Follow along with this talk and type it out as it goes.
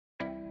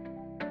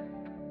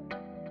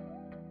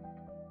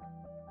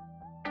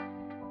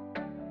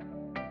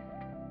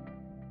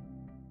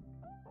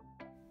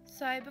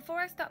So before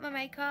I start my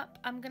makeup,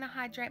 I'm going to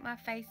hydrate my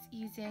face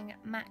using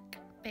MAC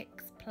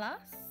Fix Plus.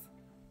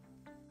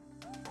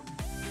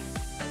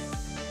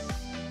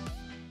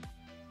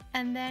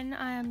 And then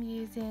I am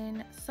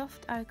using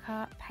Soft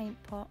Ochre Paint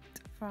Pot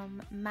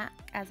from MAC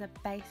as a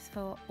base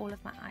for all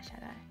of my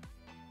eyeshadow.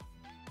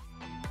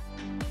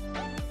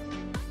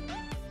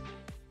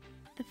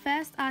 The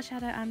first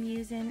eyeshadow I'm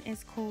using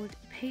is called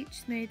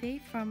Peach Smoothie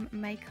from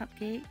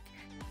Geek.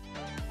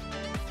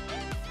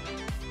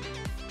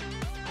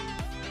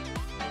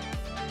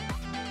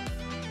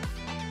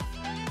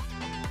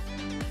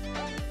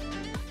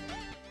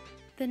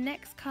 The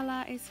next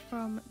colour is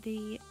from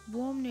the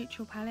Warm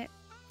Neutral palette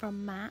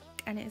from MAC,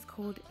 and it is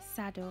called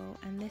Saddle,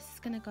 and this is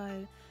going to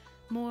go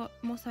more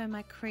so in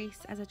my crease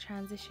as a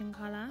transition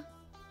colour.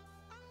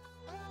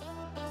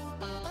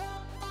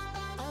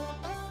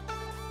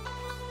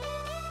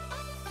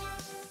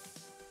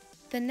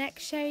 The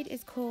next shade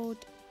is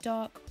called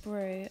Dark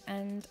Brew,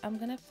 and I'm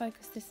going to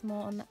focus this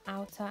more on the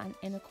outer and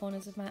inner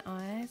corners of my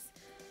eyes.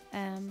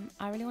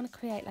 I really want to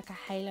create like a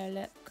halo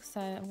look, so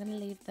I'm going to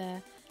leave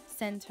the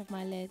centre of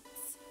my lids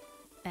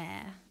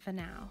bare for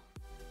now.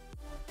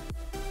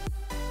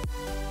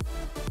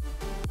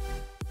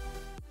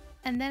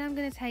 And then I'm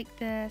going to take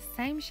the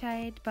same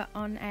shade but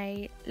on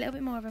a little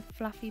bit more of a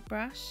fluffy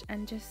brush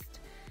and just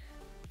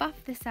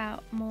buff this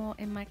out more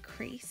in my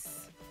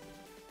crease.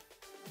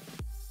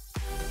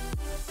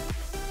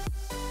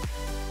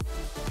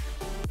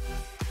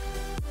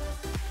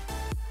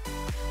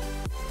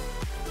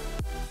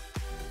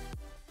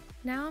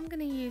 Now I'm going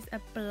to use a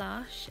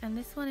blush, and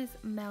this one is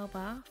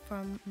Melba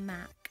from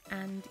MAC,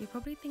 and you're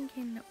probably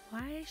thinking,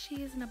 why is she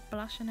using a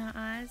blush on her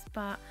eyes?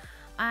 But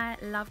I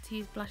love to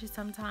use blushes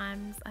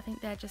sometimes. I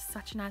think they're just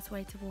such a nice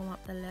way to warm up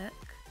the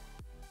look.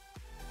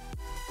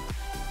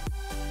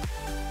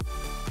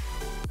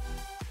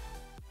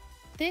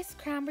 This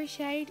cranberry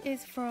shade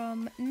is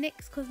from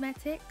NYX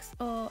Cosmetics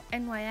or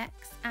NYX,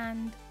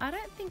 and I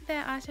don't think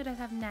their eyeshadows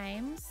have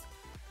names.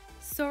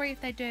 Sorry if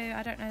they do,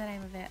 I don't know the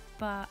name of it.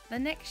 But the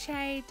next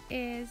shade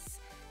is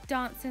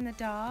Dance in the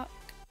Dark,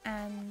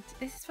 and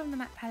this is from the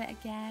MAC palette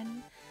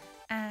again,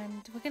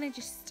 and we're going to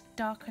just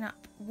darken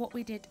up what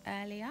we did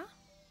earlier.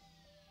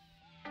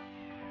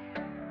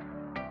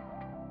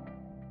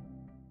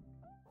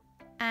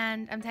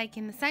 And I'm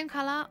taking the same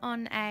colour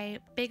on a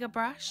bigger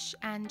brush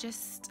and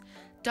just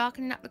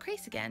darkening up the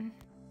crease again.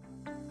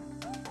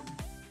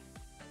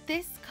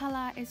 This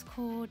colour is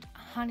called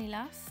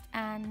Honeylust,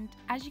 and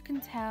as you can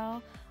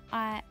tell,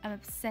 I am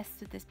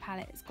obsessed with this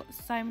palette. It's got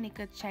so many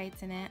good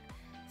shades in it,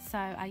 so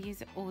I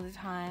use it all the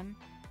time.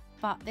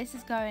 But this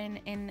is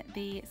going in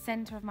the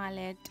centre of my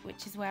lid,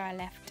 which is where I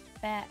left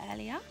bare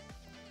earlier.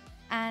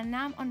 And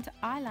now I'm onto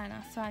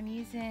eyeliner, so I'm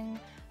using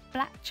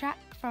Blacktrack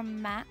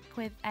from MAC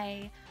with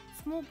a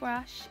small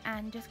brush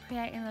and just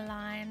creating a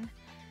line,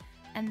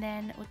 and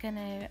then we're going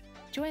to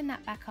join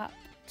that back up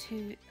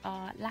to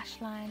our lash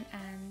line,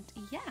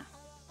 and yeah.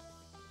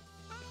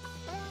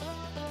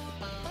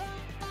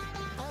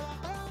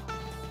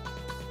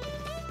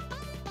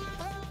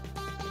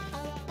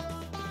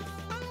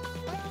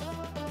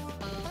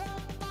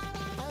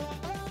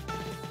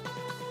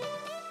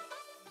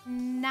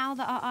 Now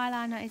that our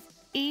eyeliner is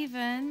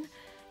even,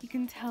 you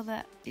can tell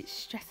that it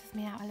stresses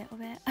me out a little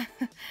bit.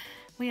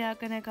 We are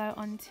going to go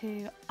on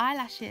to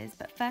eyelashes,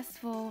 but first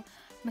of all,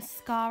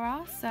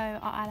 mascara. So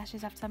our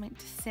eyelashes have something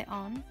to sit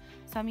on.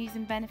 So I'm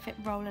using Benefit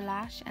Roller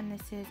Lash, and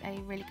this is a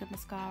really good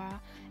mascara.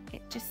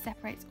 It just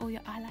separates all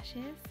your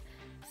eyelashes.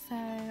 So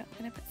I'm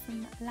going to put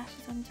some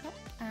lashes on top,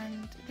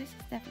 and this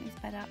is definitely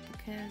sped up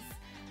because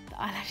the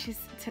eyelashes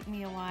took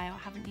me a while. I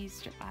haven't used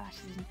strip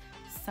eyelashes in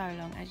so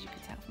long, as you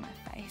could tell from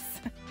my face.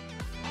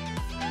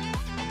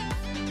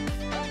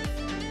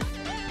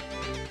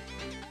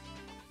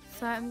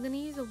 So I'm going to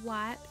use a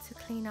wipe to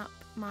clean up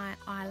my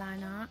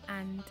eyeliner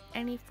and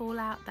any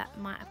fallout that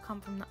might have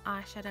come from the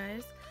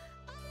eyeshadows.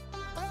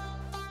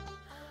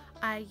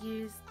 I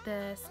used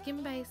the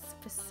Skin Base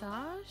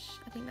Visage,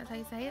 I think that's how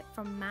you say it,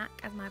 from MAC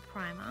as my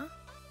primer.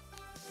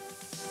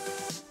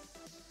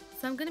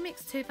 So I'm going to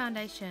mix two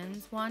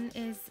foundations. One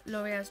is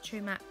L'Oreal's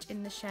True Match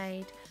in the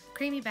shade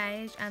Creamy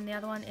Beige, and the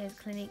other one is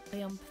Clinique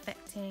Beyond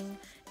Perfecting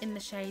in the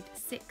shade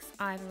 6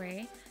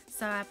 Ivory.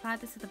 So I applied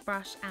this with a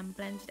brush and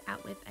blended it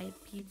out with a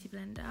beauty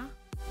blender.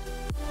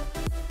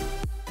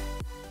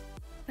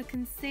 For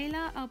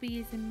concealer, I'll be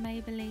using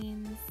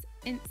Maybelline's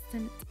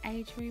Instant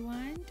Age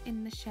Rewind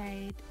in the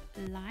shade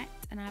Light,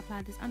 and I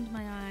applied this under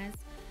my eyes,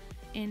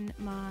 in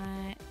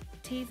my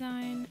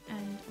T-zone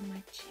and on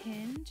my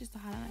chin, just to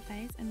highlight my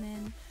face. And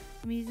then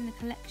I'm using the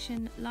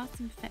Collection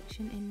Lasting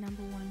Perfection in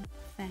number 1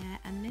 Fair,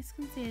 and this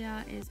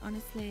concealer is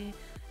honestly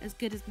as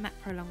good as MAC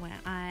Pro Longwear.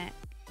 I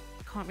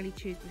can't really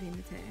choose between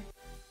the two.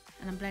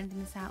 And I'm blending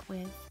this out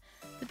with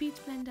the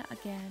beauty blender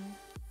again.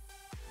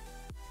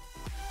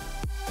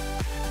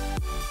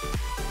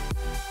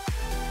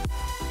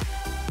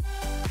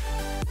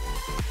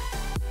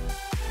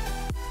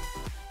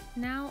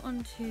 Now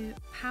onto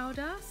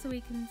powder, so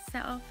we can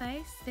set our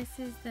face. This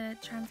is the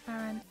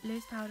transparent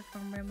loose powder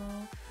from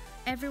Rimmel.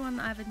 Everyone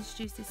that I've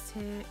introduced this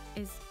to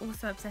is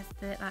also obsessed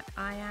with it like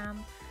I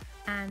am,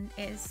 and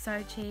it is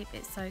so cheap,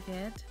 it's so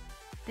good.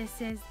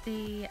 This is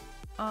the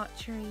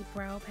Archery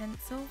Brow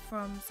Pencil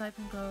from Soap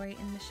 & Glory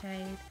in the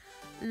shade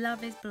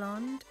Love is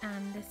Blonde,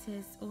 and this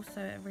is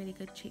also a really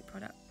good cheap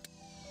product.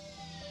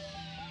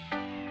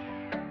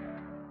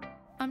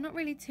 I'm not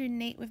really too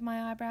neat with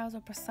my eyebrows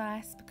or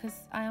precise because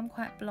I am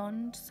quite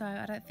blonde, so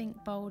I don't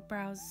think bold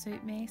brows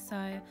suit me, so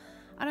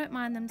I don't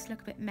mind them to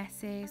look a bit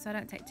messy, so I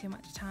don't take too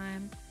much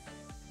time.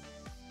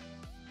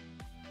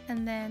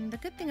 And then the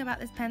good thing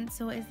about this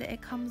pencil is that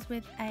it comes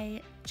with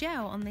a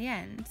gel on the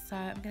end, so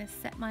I'm going to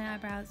set my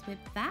eyebrows with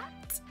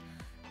that.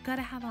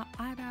 Gotta have our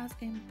eyebrows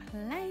in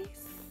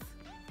place.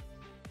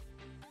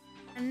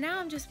 And now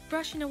I'm just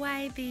brushing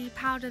away the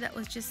powder that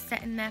was just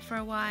sitting there for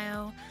a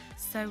while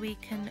so we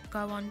can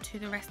go on to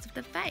the rest of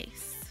the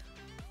face.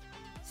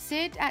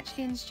 Sid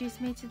actually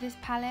introduced me to this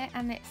palette,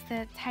 and it's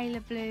the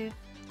Tayla Blue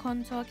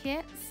contour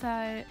kit,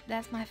 so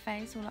there's my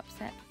face all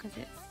upset because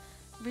it's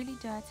really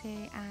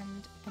dirty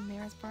and the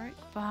mirror's broke,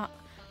 but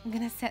I'm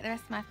going to set the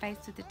rest of my face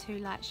with the two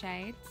light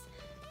shades,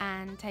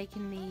 and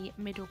taking the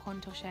middle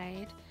contour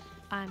shade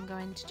I'm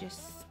going to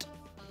just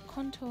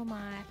contour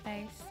my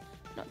face,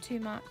 not too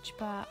much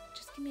but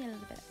just give me a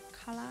little bit of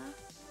colour.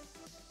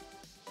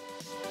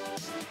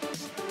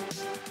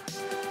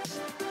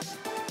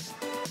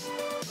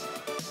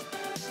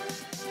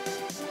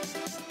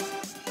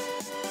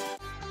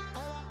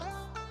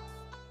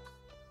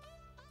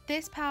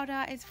 This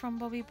powder is from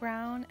Bobbi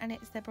Brown, and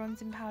it's their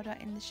bronzing powder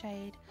in the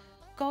shade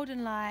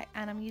Golden Light,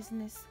 and I'm using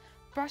this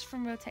brush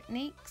from Real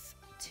Techniques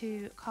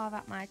to carve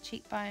out my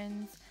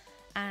cheekbones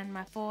and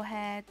my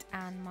forehead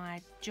and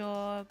my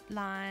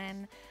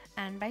jawline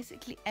and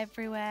basically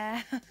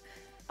everywhere.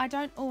 I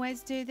don't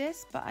always do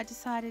this, but I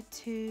decided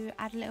to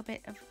add a little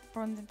bit of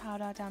bronzing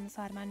powder down the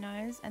side of my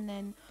nose, and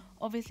then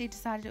obviously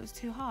decided it was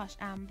too harsh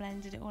and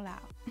blended it all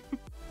out.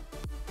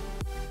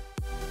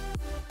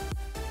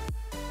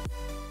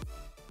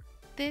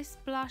 This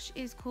blush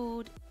is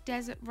called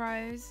Desert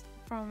Rose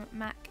from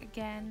MAC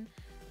again,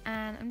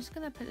 and I'm just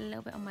going to put a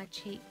little bit on my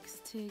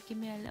cheeks to give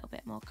me a little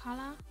bit more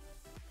colour.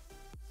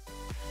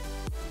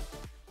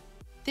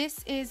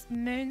 This is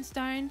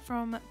Moonstone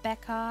from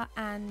Becca,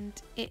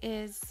 and it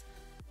is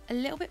a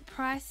little bit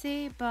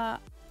pricey but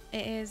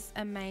it is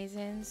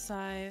amazing.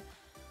 So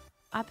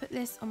I put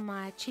this on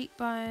my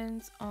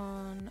cheekbones,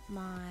 on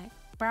my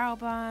brow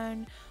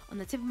bone, on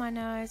the tip of my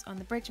nose, on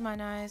the bridge of my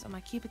nose, on my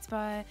cupid's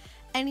bow,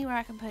 anywhere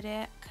I can put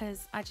it,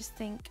 because I just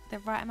think the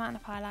right amount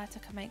of highlighter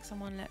can make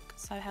someone look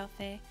so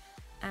healthy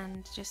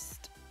and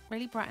just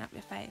really brighten up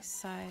your face.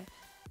 So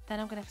then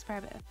I'm going to spray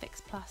a bit of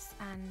Fix Plus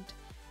and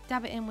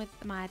dab it in with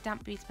my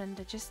damp beauty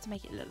blender just to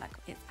make it look like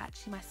it's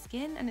actually my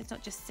skin and it's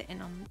not just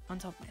sitting on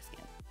top of my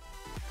skin.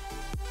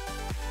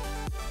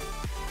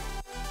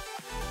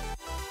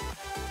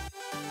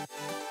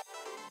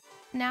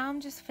 Now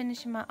I'm just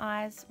finishing my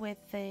eyes with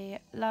the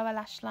lower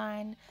lash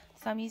line,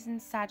 so I'm using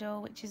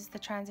Saddle, which is the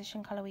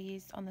transition colour we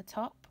used on the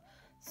top.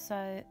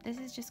 So this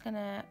is just going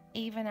to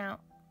even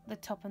out the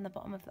top and the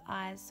bottom of the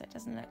eyes so it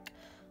doesn't look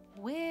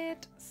weird.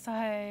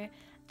 So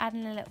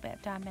adding a little bit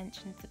of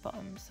dimension to the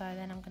bottom, so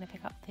then I'm going to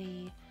pick up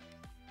the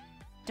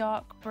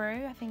dark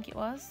Brew, I think it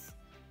was,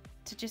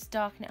 to just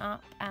darken it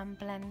up and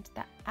blend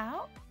that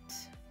out.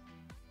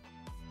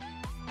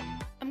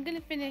 I'm going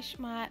to finish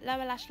my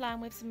lower lash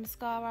line with some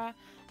mascara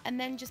and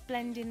then just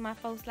blend in my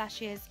false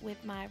lashes with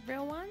my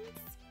real ones.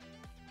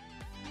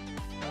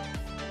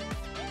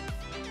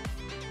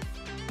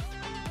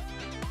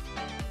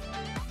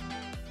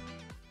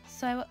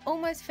 So we're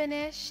almost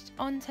finished.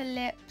 Onto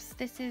lips.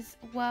 This is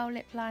Well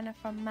Lip Liner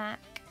from MAC,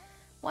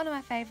 one of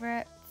my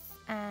favourites,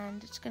 and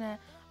just gonna,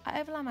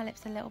 I overline my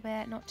lips a little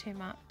bit, not too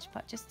much,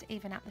 but just to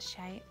even out the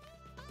shape.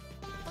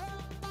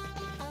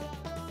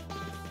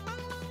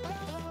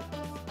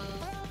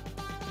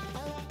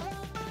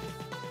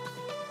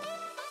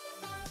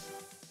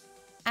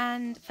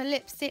 And for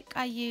lipstick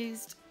I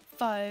used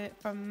Faux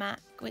from MAC,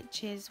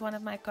 which is one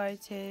of my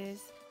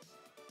go-tos.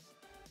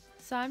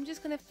 So I'm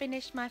just going to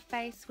finish my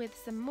face with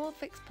some more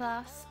Fix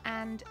Plus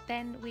and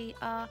then we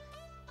are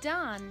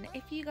done.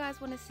 If you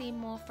guys want to see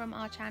more from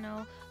our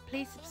channel,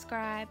 please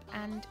subscribe,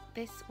 and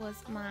this was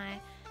my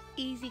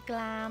easy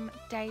glam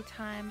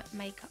daytime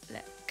makeup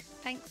look.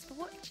 Thanks for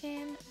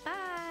watching.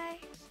 Bye!